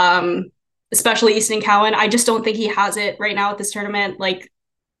 especially Easton Cowan. I just don't think he has it right now at this tournament. Like,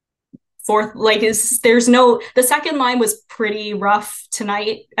 the second line was pretty rough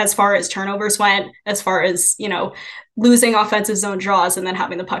tonight as far as turnovers went, as far as, losing offensive zone draws and then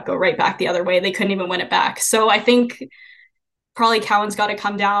having the puck go right back the other way. They couldn't even win it back. So I think probably Cowan's got to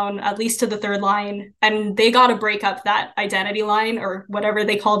come down at least to the third line, and they got to break up that identity line or whatever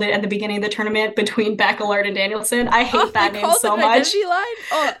they called it at the beginning of the tournament between Beck, Allard, and Danielson. I hate that name so much. Identity line?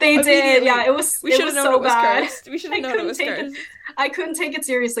 Oh, they did. Yeah, it was. We should have known it was cursed. We should have known it was cursed. I couldn't take it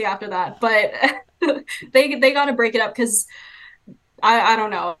seriously after that, but they got to break it up because I don't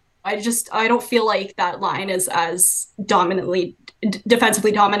know. I don't feel like that line is as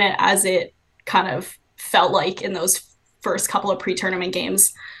defensively dominant as it kind of felt like in those first couple of pre-tournament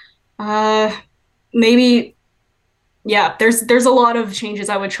games. Maybe, yeah, there's a lot of changes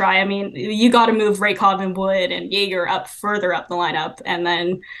I would try. I mean, you got to move Raykov and Wood and Jaeger up further up the lineup, and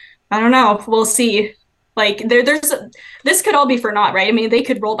then I don't know, we'll see. Like this could all be for naught, right? I mean, they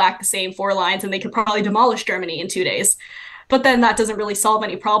could roll back the same four lines and they could probably demolish Germany in 2 days. But then that doesn't really solve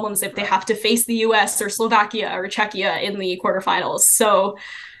any problems if they have to face the US or Slovakia or Czechia in the quarterfinals. So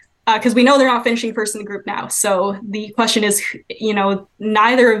because we know they're not finishing first in the group now. So the question is,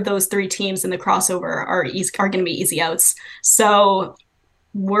 neither of those three teams in the crossover are going to be easy outs. So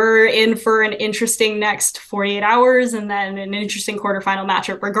we're in for an interesting next 48 hours and then an interesting quarterfinal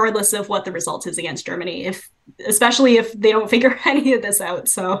matchup, regardless of what the result is against Germany, especially if they don't figure any of this out.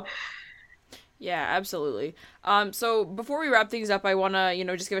 So yeah, absolutely. So before we wrap things up, I want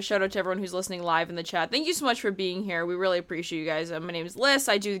to, just give a shout out to everyone who's listening live in the chat. Thank you so much for being here. We really appreciate you guys. My name is Liz.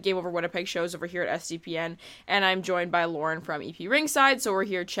 I do the Game Over Winnipeg shows over here at SDPN, and I'm joined by Lauren from EP Ringside. So we're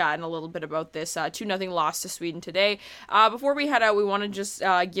here chatting a little bit about this 2-0 loss to Sweden today. Before we head out, we want to just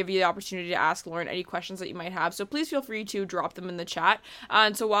give you the opportunity to ask Lauren any questions that you might have. So please feel free to drop them in the chat.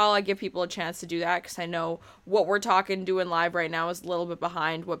 And so while I give people a chance to do that, because I know what we're doing live right now is a little bit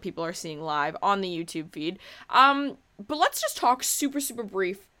behind what people are seeing live on the YouTube feed. But let's just talk super, super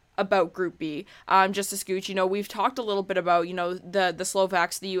brief about Group B. Just a scooch, we've talked a little bit about, the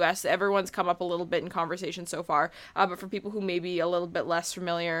Slovaks, the US, everyone's come up a little bit in conversation so far. But for people who may be a little bit less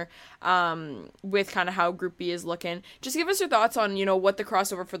familiar with kind of how Group B is looking, just give us your thoughts on, what the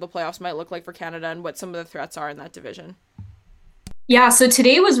crossover for the playoffs might look like for Canada and what some of the threats are in that division. Yeah, so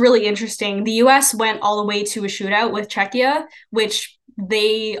today was really interesting. The US went all the way to a shootout with Czechia, which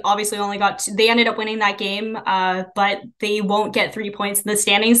they obviously only they ended up winning that game, but they won't get 3 points in the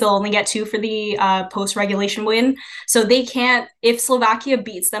standings. They'll only get 2 for the post-regulation win. So they can't, if Slovakia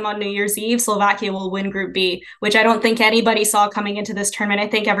beats them on New Year's Eve, Slovakia will win Group B, which I don't think anybody saw coming into this tournament. I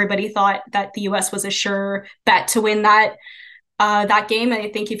think everybody thought that the US was a sure bet to win that game. And I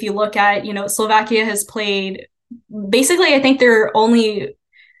think if you look at, Slovakia has played, basically, I think their only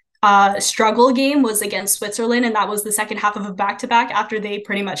struggle game was against Switzerland, and that was the second half of a back-to-back after they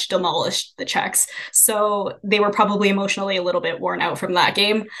pretty much demolished the Czechs. So they were probably emotionally a little bit worn out from that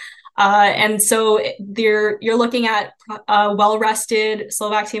game. And so you're looking at a well-rested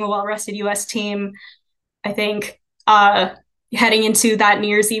Slovak team, a well-rested US team, I think, heading into that New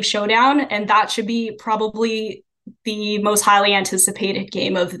Year's Eve showdown, and that should be probably the most highly anticipated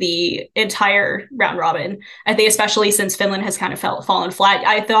game of the entire round robin. I think especially since Finland has kind of fallen flat.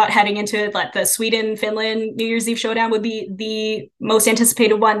 I thought heading into it that the Sweden-Finland New Year's Eve showdown would be the most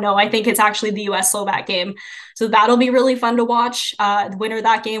anticipated one. No, I think it's actually the US-Slovak game. So that'll be really fun to watch. The winner of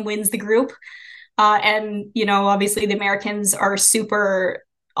that game wins the group. And, obviously the Americans are super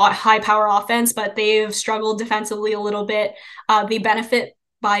high power offense, but they've struggled defensively a little bit. They benefit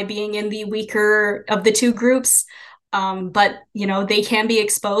by being in the weaker of the two groups. But, they can be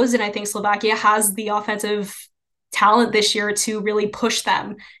exposed. And I think Slovakia has the offensive talent this year to really push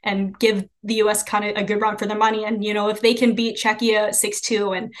them and give the US kind of a good run for their money. And, if they can beat Czechia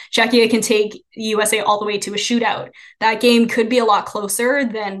 6-2 and Czechia can take USA all the way to a shootout, that game could be a lot closer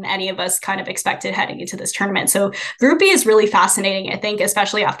than any of us kind of expected heading into this tournament. So Group B is really fascinating, I think,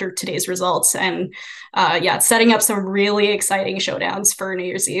 especially after today's results. And it's setting up some really exciting showdowns for New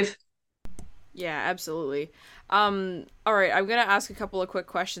Year's Eve. Yeah, absolutely. All right, I'm gonna ask a couple of quick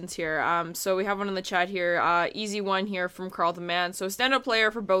questions here. So we have one in the chat here. Easy one here from Carl the Man. So standout player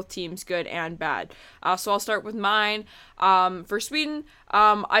for both teams, good and bad. So I'll start with mine. For Sweden,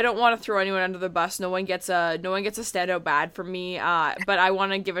 I don't want to throw anyone under the bus. No one gets a standout bad from me. But I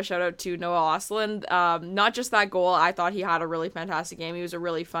want to give a shout out to Noah Ostlund. Not just that goal. I thought he had a really fantastic game. He was a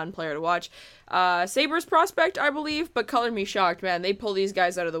really fun player to watch. Sabres prospect, I believe, but color me shocked, man. They pull these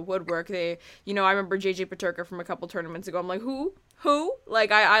guys out of the woodwork. I remember JJ Peterka from a couple tournaments ago. I'm like, who?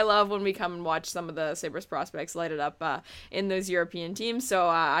 Like, I love when we come and watch some of the Sabres prospects light it up in those European teams. So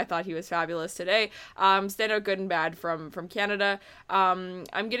I thought he was fabulous today. Standout good and bad from Canada. I'm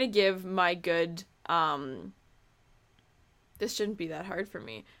gonna give my good. This shouldn't be that hard for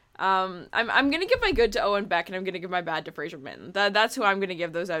me. I'm gonna give my good to Owen Beck, and I'm gonna give my bad to Fraser Minten. That's who I'm gonna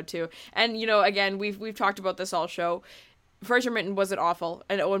give those out to. And again, we've talked about this all show. Fraser Minten wasn't awful,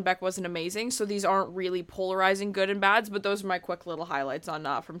 and Owen Beck wasn't amazing, so these aren't really polarizing good and bads, but those are my quick little highlights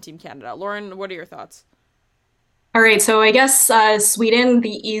on from Team Canada. Lauren, what are your thoughts? All right, so I guess Sweden, the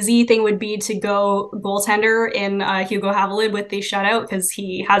easy thing would be to go goaltender in Hugo Havelid with the shutout because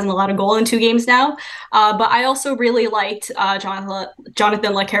he hasn't allowed a goal in 2 games now. But I also really liked Jonathan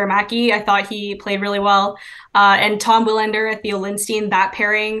Lekkerimäki. I thought he played really well. And Tom Willander at Theo Lindstein, that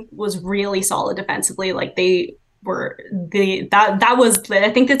pairing was really solid defensively. Like they were that was I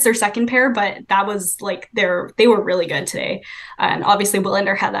think that's their second pair, but that was like they were really good today. And obviously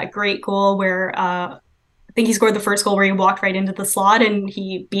Willander had that great goal where I think he scored the first goal where he walked right into the slot and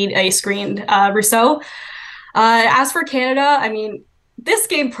he beat a screened Rousseau. As for Canada, I mean, this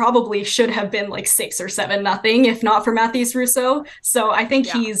game probably should have been like 6 or 7-0 if not for Matthews Rousseau. So I think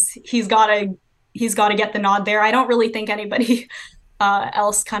he's got to get the nod there. I don't really think anybody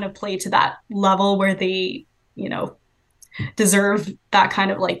else kind of played to that level where they, deserve that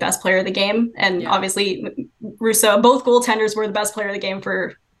kind of like best player of the game. And obviously Rousseau, both goaltenders were the best player of the game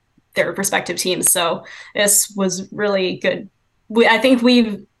for their respective teams. So this was really good. I think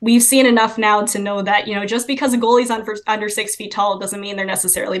we've seen enough now to know that, just because a goalie's under 6 feet tall doesn't mean they're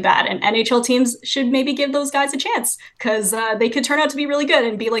necessarily bad. And NHL teams should maybe give those guys a chance because they could turn out to be really good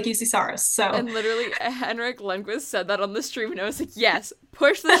and be like UC Saros. So and literally Henrik Lundqvist said that on the stream, and I was like, yes,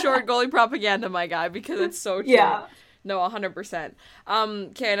 push the short goalie propaganda, my guy, because it's so true. Yeah. No, 100%.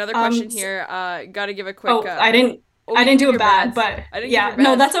 Okay, another question here. Got to give a quick. I didn't do it bad, but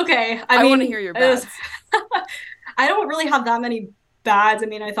no, that's okay. I want to hear your bads. I don't really have that many bads. I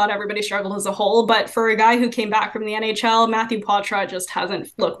mean, I thought everybody struggled as a whole, but for a guy who came back from the NHL, Matthew Poitras just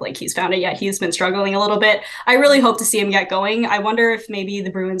hasn't looked like he's found it yet. He's been struggling a little bit. I really hope to see him get going. I wonder if maybe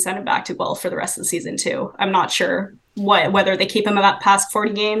the Bruins send him back to Guelph for the rest of the season too. I'm not sure whether they keep him about past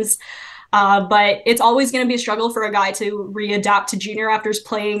 40 games. But it's always going to be a struggle for a guy to readapt to junior after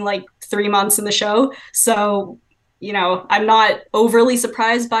playing like 3 months in the show. So I'm not overly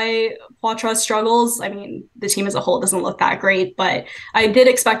surprised by Poitras' struggles. I mean, the team as a whole doesn't look that great, but I did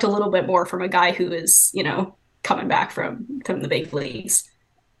expect a little bit more from a guy who is, coming back from the big leagues.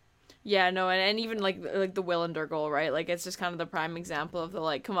 Yeah, no, and even like the Willander goal, right? Like it's just kind of the prime example of the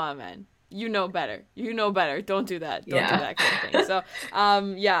like, come on, man. You know better. Don't do that. Don't do that kind of thing. So,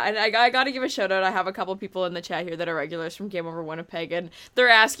 and I got to give a shout out. I have a couple people in the chat here that are regulars from Game Over Winnipeg, and they're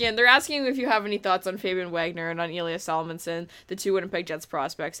asking if you have any thoughts on Fabian Wagner and on Elias Salomonsson, the 2 Winnipeg Jets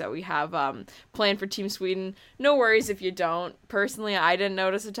prospects that we have planned for Team Sweden. No worries if you don't. Personally, I didn't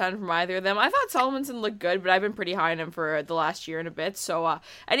notice a ton from either of them. I thought Salomonsson looked good, but I've been pretty high on him for the last year and a bit. So,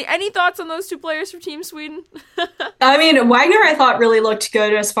 any thoughts on those 2 players for Team Sweden? I mean, Wagner I thought really looked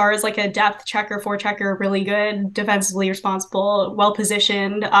good as far as like a depth checker, forechecker, really good, defensively responsible, well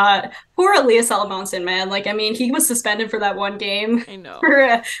positioned. Poor Elias Salomonsson, man. Like, I mean, he was suspended for that one game. I know.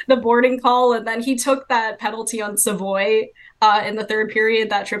 For the boarding call, and then he took that penalty on Savoy in the third period,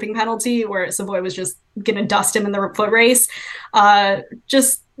 that tripping penalty where Savoy was just gonna dust him in the foot race.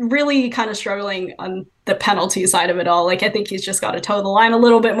 Just really kind of struggling on the penalty side of it all. Like, I think he's just got to toe the line a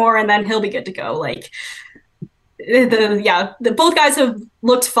little bit more, and then he'll be good to go. Like, both guys have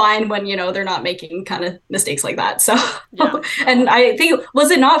looked fine when they're not making kind of mistakes like that. So and I think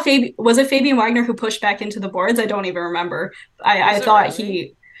was it Fabian Wagner who pushed back into the boards? I don't even remember. I thought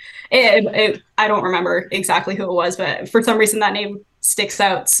really? I don't remember exactly who it was, but for some reason that name sticks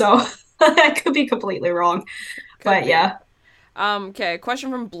out. So I could be completely wrong. Yeah. Okay, question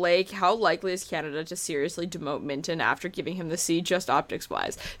from Blake. How likely is Canada to seriously demote Minton after giving him the C, just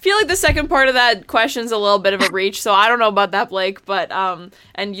optics-wise? Feel like the second part of that question's a little bit of a reach, so I don't know about that, Blake, but,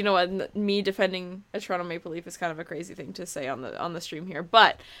 and you know what, me defending a Toronto Maple Leaf is kind of a crazy thing to say on the stream here,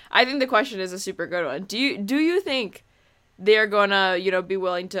 but I think the question is a super good one. Do you think they're gonna, be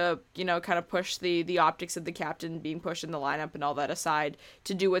willing to, kind of push the optics of the captain being pushed in the lineup and all that aside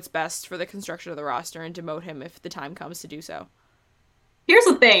to do what's best for the construction of the roster and demote him if the time comes to do so? Here's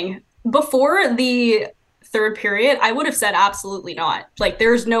the thing. Before the third period, I would have said absolutely not. Like,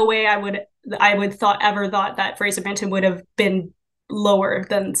 there's no way I would ever thought that Fraser Minton would have been lower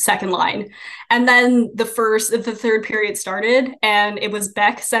than second line. And then the third period started, and it was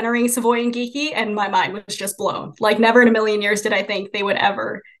Beck centering Savoy and Geekie, and my mind was just blown. Like, never in a million years did I think they would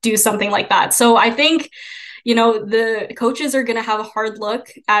ever do something like that. So I think the coaches are going to have a hard look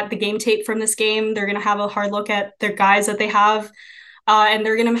at the game tape from this game. They're going to have a hard look at their guys that they have. And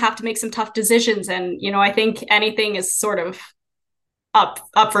they're going to have to make some tough decisions. And, I think anything is sort of up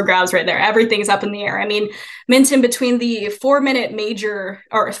for grabs right there. Everything's up in the air. I mean, Minton, between the 4-minute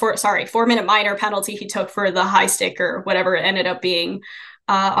minor penalty he took for the high stick or whatever it ended up being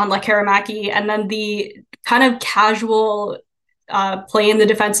on Lekkerimäki, and then the kind of casual play in the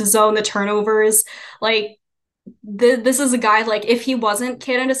defensive zone, the turnovers, like, this is a guy, like, if he wasn't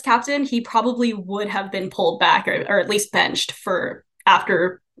Canada's captain, he probably would have been pulled back, or at least benched for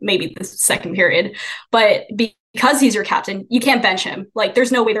after maybe the second period. But because he's your captain, you can't bench him. Like,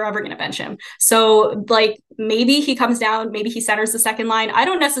 there's no way they're ever going to bench him. So, like, maybe he comes down, maybe he centers the second line. I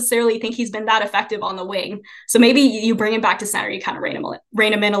don't necessarily think he's been that effective on the wing. So maybe you bring him back to center, you kind of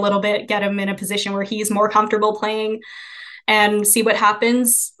rein him in a little bit, get him in a position where he's more comfortable playing, and see what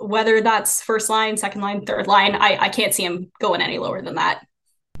happens, whether that's first line, second line, third line. I can't see him going any lower than that.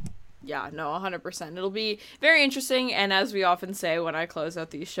 Yeah, no, 100%. It'll be very interesting, and as we often say when I close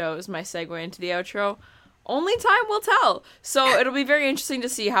out these shows, my segue into the outro, only time will tell. So it'll be very interesting to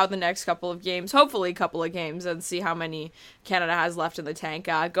see how the next couple of games, hopefully couple of games, and see how many Canada has left in the tank,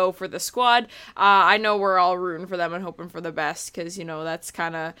 go for the squad. I know we're all rooting for them and hoping for the best, because, you know, that's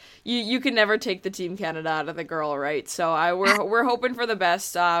kind of, you can never take the Team Canada out of the girl, right? So we're hoping for the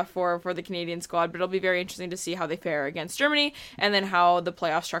best for the Canadian squad, but it'll be very interesting to see how they fare against Germany, and then how the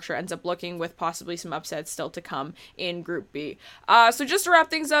playoff structure ends up looking, with possibly some upsets still to come in Group B. So just to wrap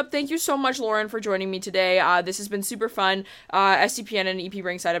things up, thank you so much, Lauren, for joining me today. This has been super fun. SDPN and EP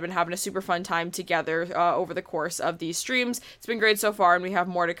Ringside have been having a super fun time together over the course of these streams. It's been great so far, and we have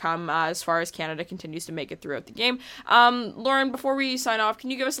more to come as far as Canada continues to make it throughout the game. Lauren, before we sign off,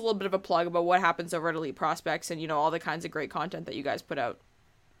 can you give us a little bit of a plug about what happens over at Elite Prospects and, you know, all the kinds of great content that you guys put out?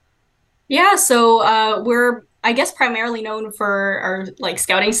 Yeah, so we're, I guess, primarily known for our like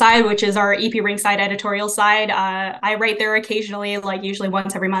scouting side, which is our EP Ringside editorial side. I write there occasionally, like usually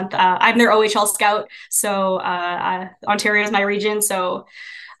once every month. I'm their OHL scout, so Ontario is my region. So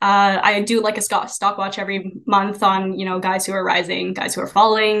I do like a stock watch every month on, you know, guys who are rising, guys who are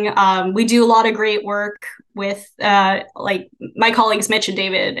falling. We do a lot of great work with like my colleagues Mitch and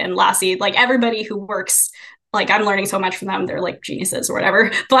David and Lassie, like everybody who works. Like, I'm learning so much from them. They're like geniuses or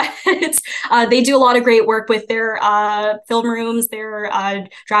whatever. But it's, they do a lot of great work with their film rooms, their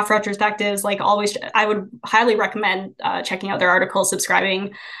draft retrospectives. Like, always, I would highly recommend checking out their articles,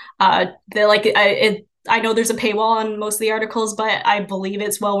 subscribing. I know there's a paywall on most of the articles, but I believe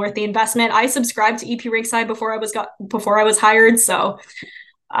it's well worth the investment. I subscribed to EP Ringside before I was hired, so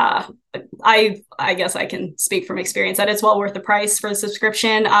I guess I can speak from experience that it's well worth the price for the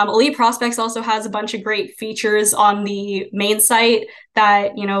subscription. Elite Prospects also has a bunch of great features on the main site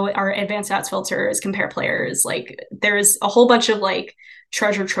that, you know, are advanced stats filters, compare players. Like, there's a whole bunch of like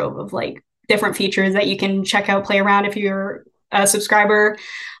treasure trove of like different features that you can check out, play around if you're a subscriber.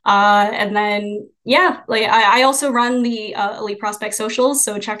 And then, yeah, like I also run the Elite Prospect socials,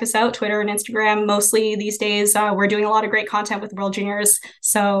 so check us out, Twitter and Instagram mostly these days. We're doing a lot of great content with World Juniors,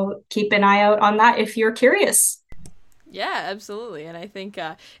 so keep an eye out on that if you're curious. Yeah, absolutely. And I think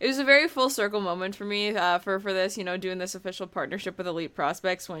it was a very full circle moment for me for this, you know, doing this official partnership with Elite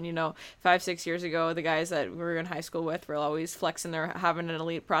Prospects, when, you know, 5-6 years ago, the guys that we were in high school with were always flexing their having an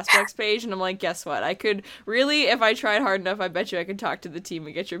Elite Prospects page. And I'm like, guess what? I could really, if I tried hard enough, I bet you I could talk to the team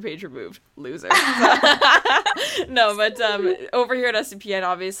and get your page removed. Loser. No, but over here at SDPN,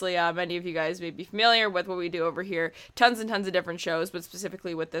 obviously, many of you guys may be familiar with what we do over here. Tons and tons of different shows, but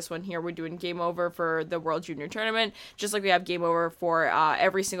specifically with this one here, we're doing Game Over for the World Junior Tournament, just like we have Game Over for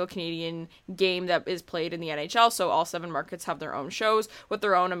every single Canadian game that is played in the NHL. So all 7 markets have their own shows with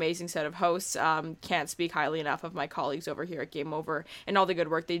their own amazing set of hosts. Can't speak highly enough of my colleagues over here at Game Over and all the good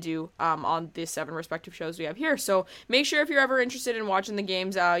work they do on the 7 respective shows we have here. So make sure, if you're ever interested in watching the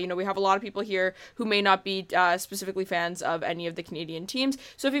games, you know, we have a lot of people here who may not be specifically fans of any of the Canadian teams.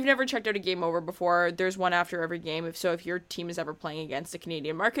 So if you've never checked out a Game Over before, there's one after every game. If your team is ever playing against a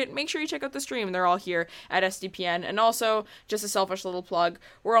Canadian market, make sure you check out the stream. They're all here at SDPN. And also, just a selfish little plug,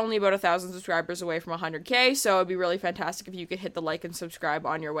 we're only about 1,000 subscribers away from 100K, so it'd be really fantastic if you could hit the like and subscribe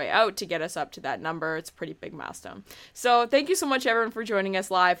on your way out to get us up to that number. It's a pretty big milestone. So thank you so much, everyone, for joining us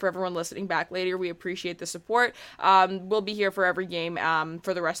live. For everyone listening back later, we appreciate the support. We'll be here for every game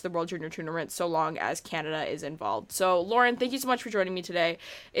for the rest of the World Junior Tournament, so long as Canada is involved. So Lauren, thank you so much for joining me today.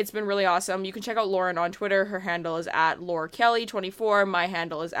 It's been really awesome. You can check out Lauren on Twitter. Her handle is at LauraKelly24. My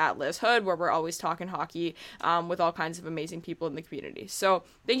handle is at Liz Hood, where we're always talking hockey with all kinds of amazing people in the community. So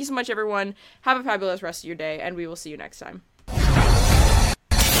thank you so much, everyone. Have a fabulous rest of your day, and we will see you next time.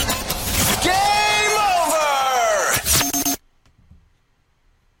 Yeah!